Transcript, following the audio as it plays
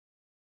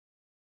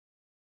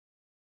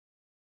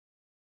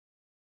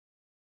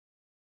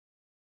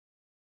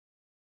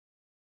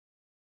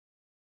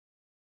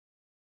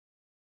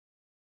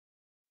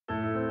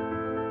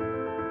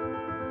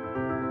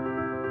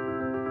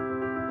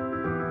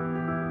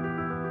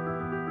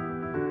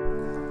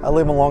I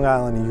live in Long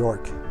Island, New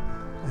York,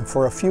 and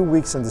for a few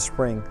weeks in the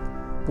spring,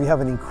 we have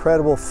an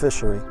incredible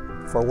fishery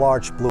for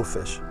large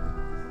bluefish.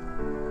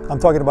 I'm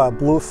talking about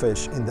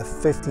bluefish in the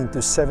 15 to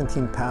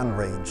 17 pound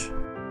range.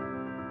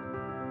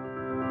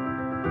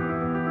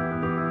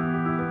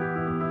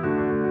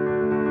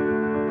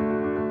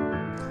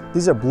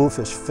 These are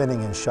bluefish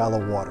finning in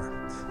shallow water,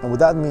 and what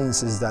that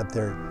means is that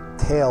their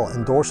tail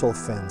and dorsal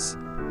fins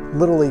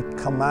literally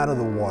come out of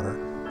the water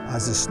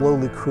as they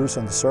slowly cruise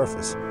on the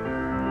surface.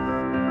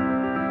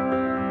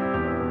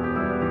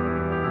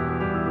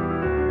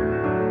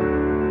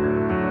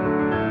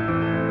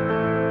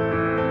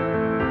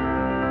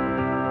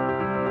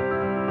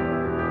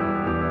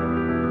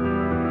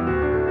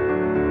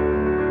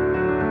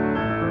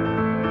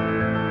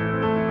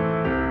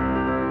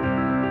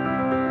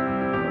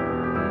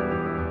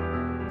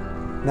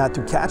 Now,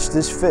 to catch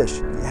this fish,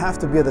 you have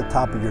to be at the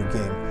top of your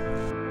game.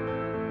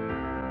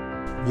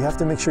 You have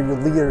to make sure your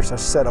leaders are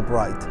set up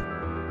right,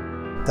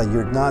 that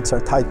your knots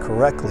are tied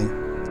correctly,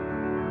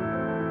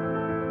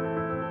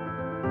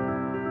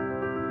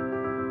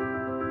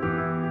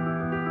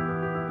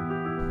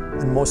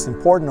 and most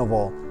important of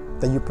all,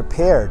 that you're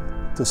prepared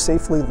to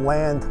safely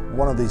land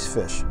one of these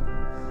fish.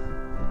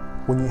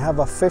 When you have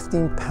a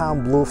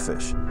 15-pound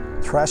bluefish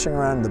thrashing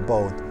around the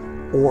boat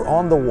or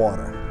on the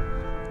water,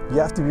 you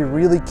have to be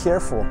really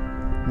careful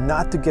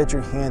not to get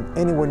your hand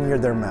anywhere near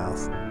their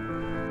mouth.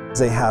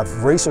 They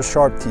have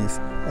razor-sharp teeth,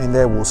 and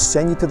they will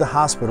send you to the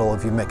hospital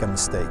if you make a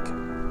mistake.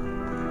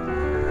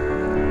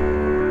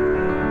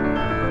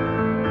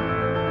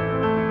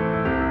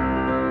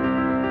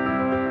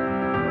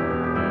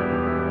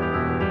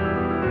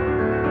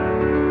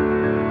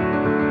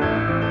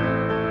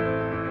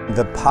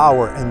 The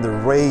power and the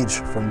rage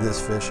from this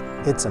fish,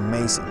 it's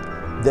amazing.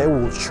 They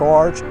will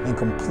charge and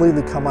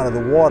completely come out of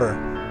the water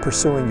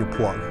pursuing your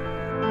plug.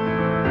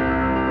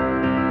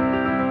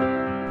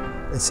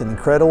 It's an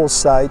incredible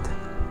sight,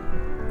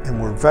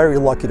 and we're very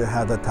lucky to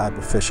have that type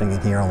of fishing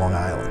in here on Long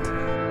Island.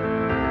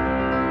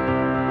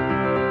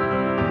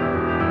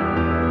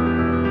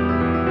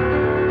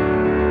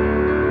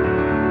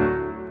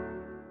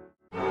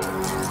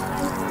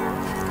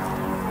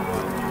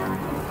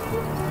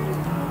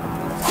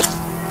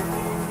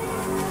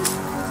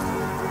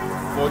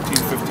 $14,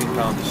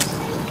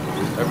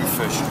 $15 every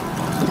fish.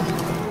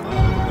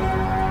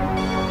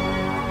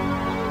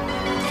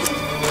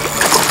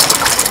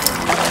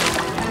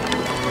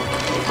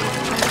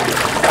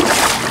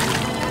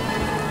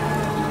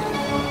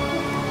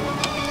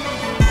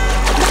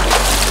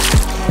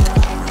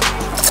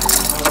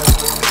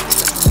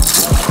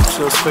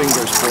 Those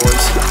fingers,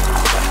 boys.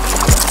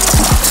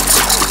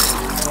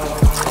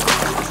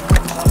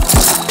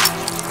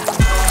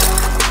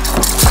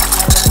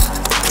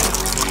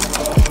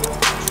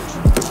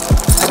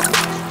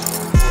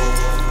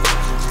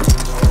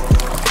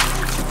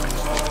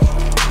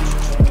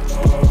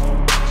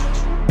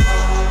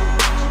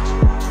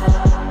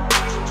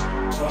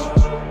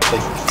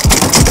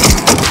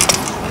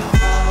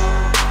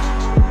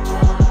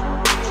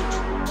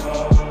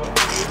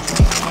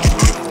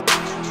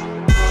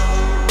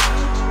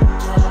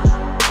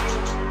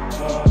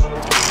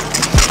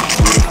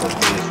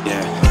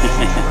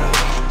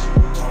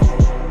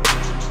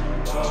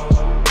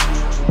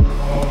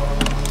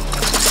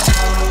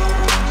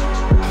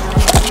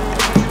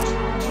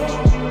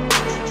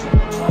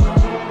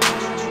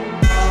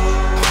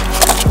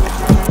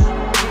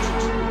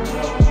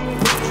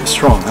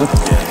 Strong, huh?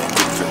 Yeah,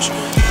 good fish.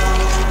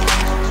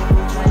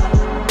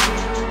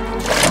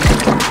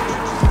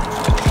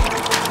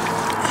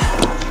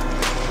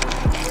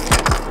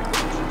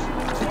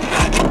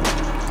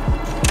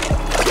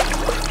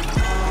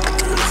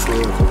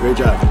 Beautiful, great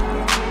job.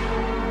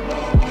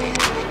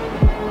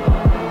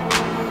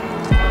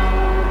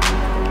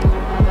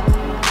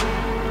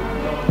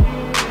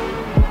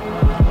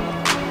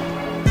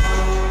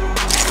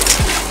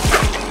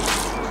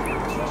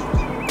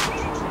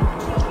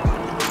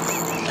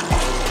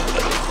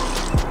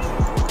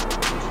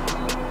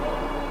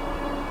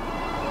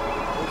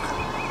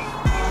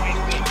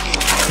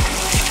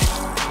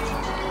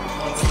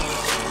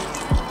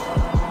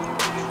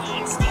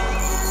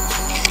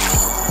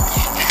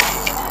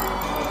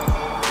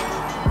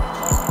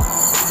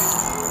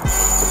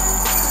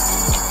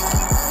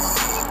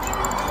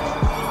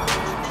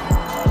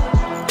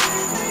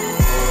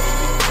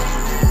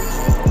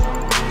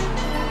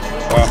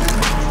 Wow.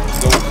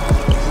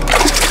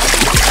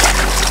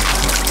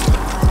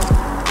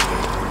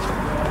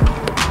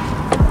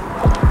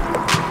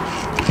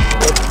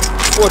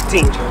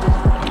 14. Okay.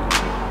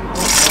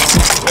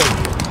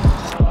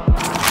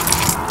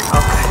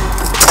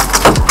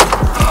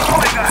 Oh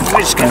my God,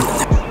 we just got it.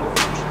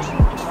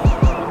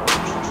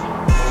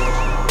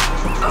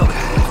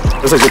 Okay.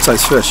 That's a good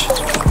sized fish.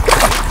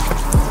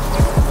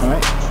 All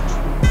right.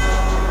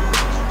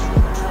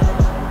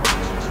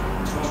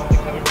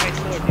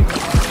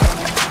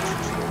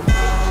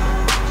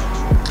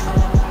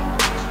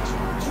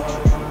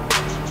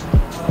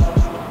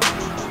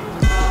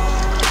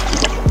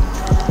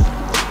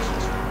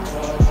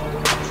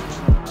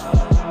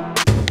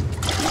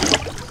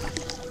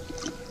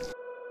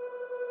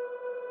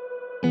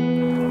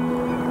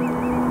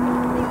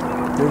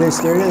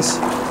 guys, there it is.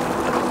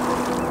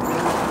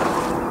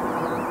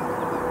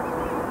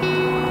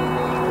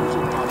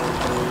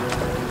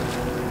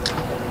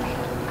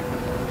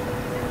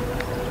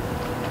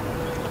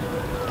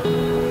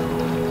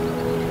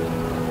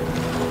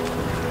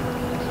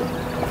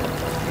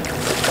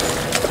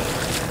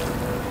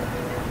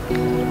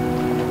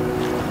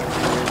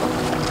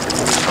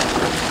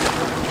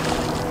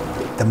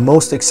 The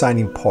most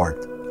exciting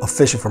part of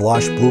fishing for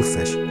large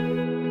bluefish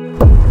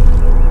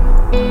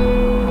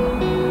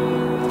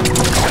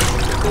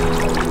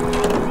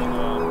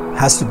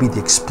has to be the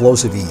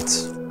explosive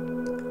eats.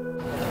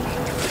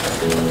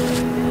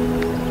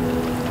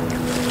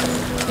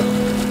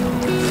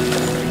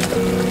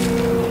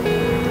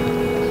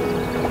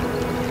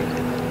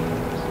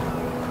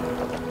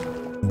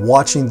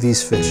 Watching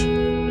these fish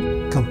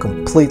come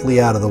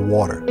completely out of the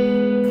water,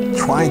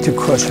 trying to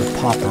crush a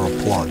popper or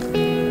plug,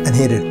 and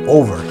hit it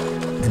over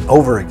and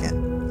over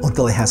again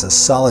until it has a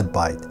solid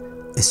bite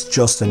is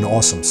just an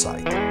awesome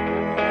sight.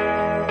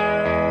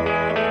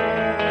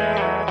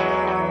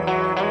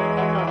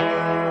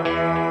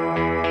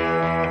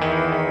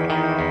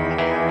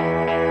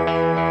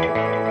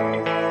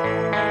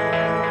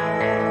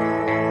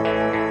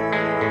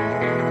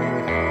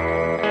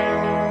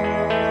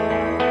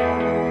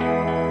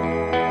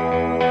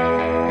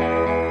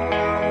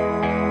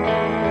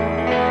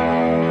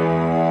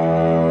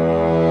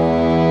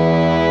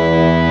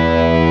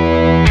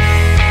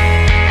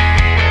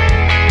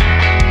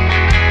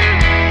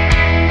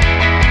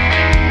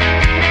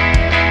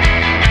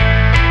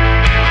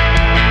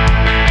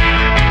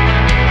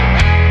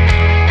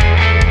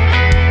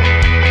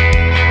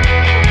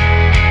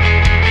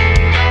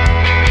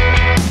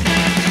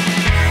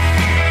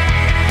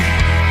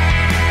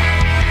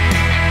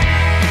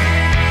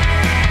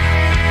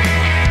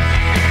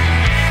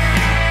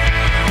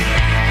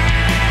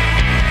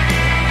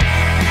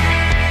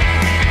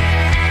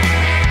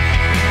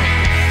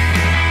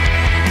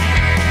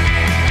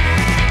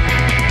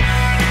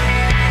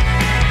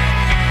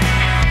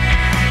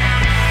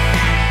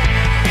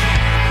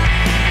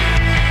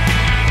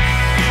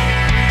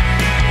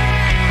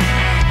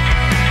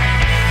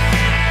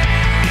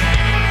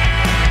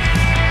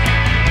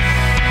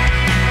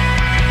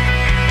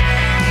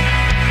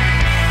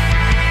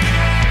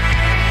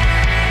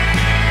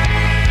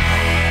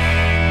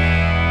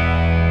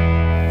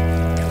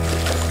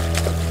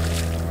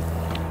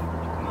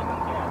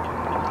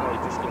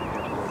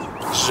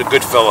 This is a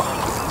good fella.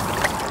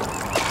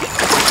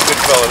 Good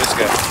fella, this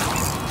guy.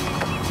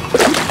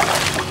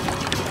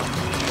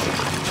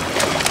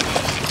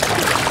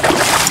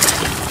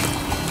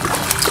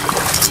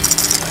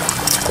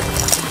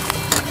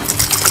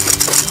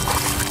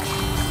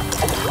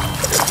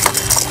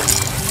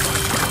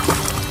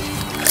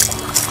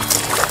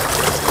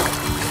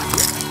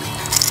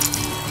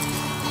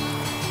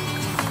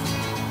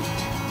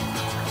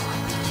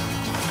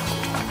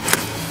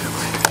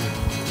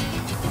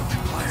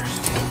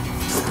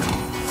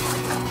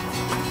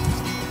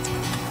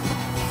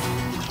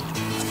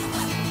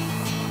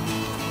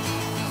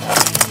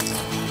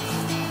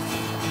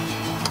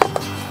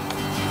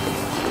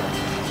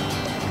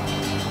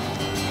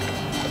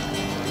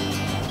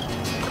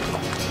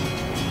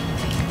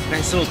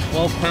 Nice little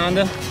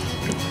 12-pounder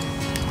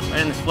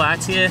right in the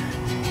flats here.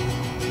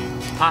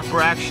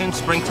 Hopper action,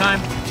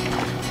 springtime.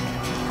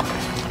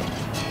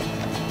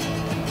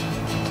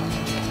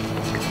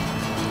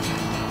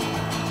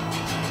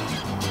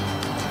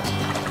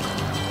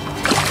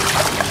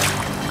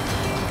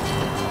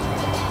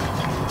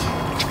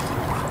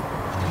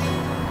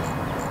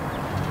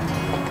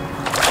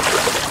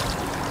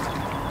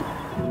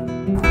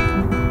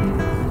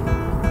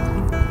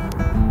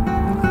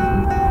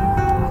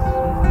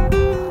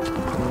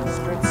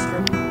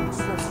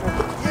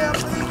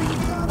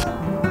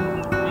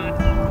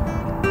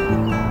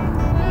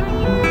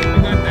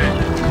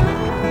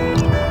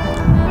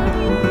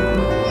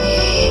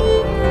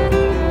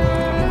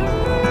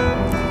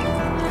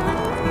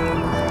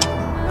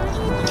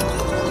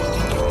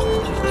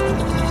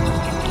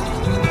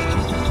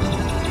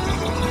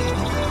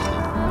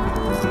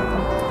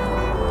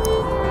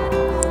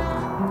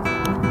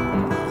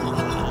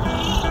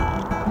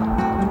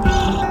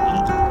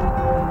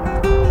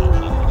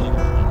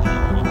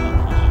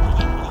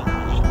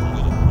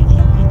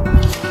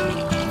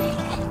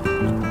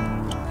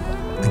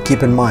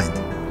 Keep in mind,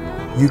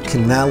 you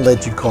cannot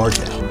let your guard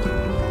down.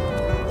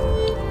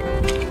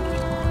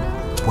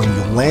 When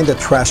you land a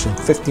trashing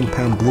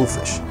 15-pound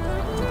bluefish,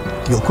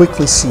 you'll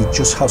quickly see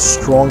just how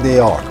strong they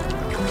are.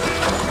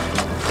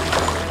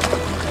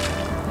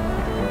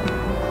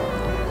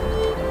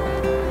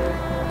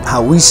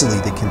 How easily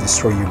they can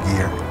destroy your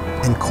gear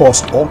and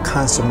cause all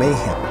kinds of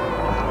mayhem.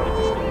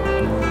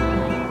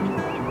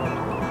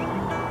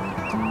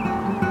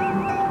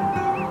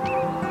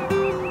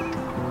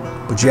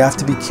 But you have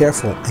to be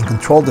careful and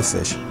control the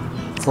fish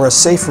for a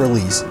safe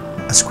release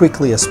as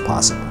quickly as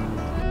possible,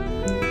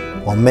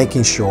 while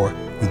making sure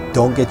you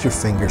don't get your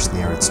fingers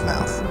near its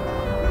mouth.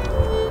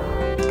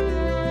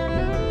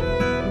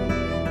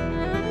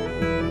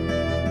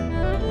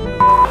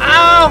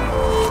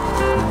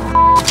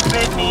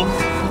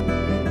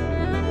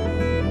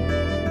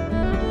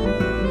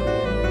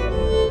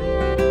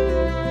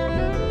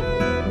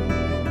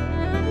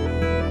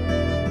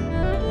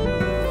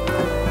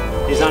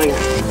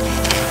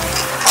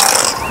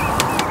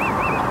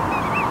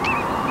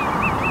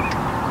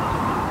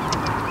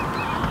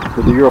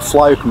 Whether you're a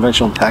fly or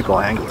conventional tackle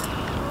angler,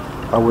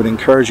 I would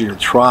encourage you to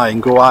try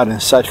and go out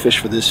and set fish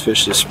for this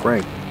fish this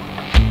spring.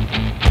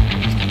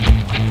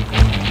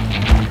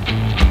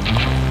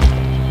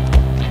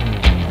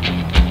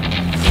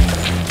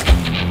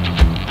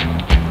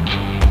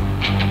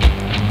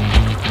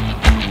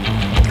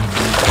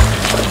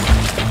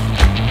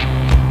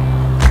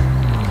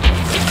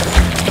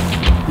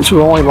 This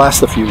will only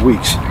last a few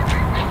weeks,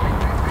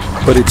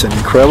 but it's an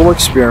incredible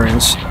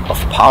experience of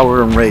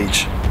power and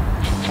rage.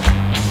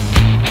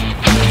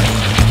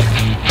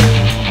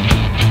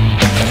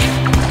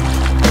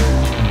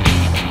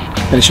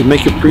 And it should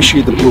make you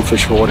appreciate the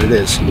bluefish for what it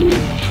is.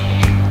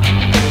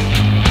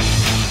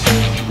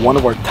 One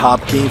of our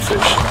top game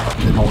fish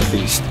in the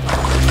Northeast.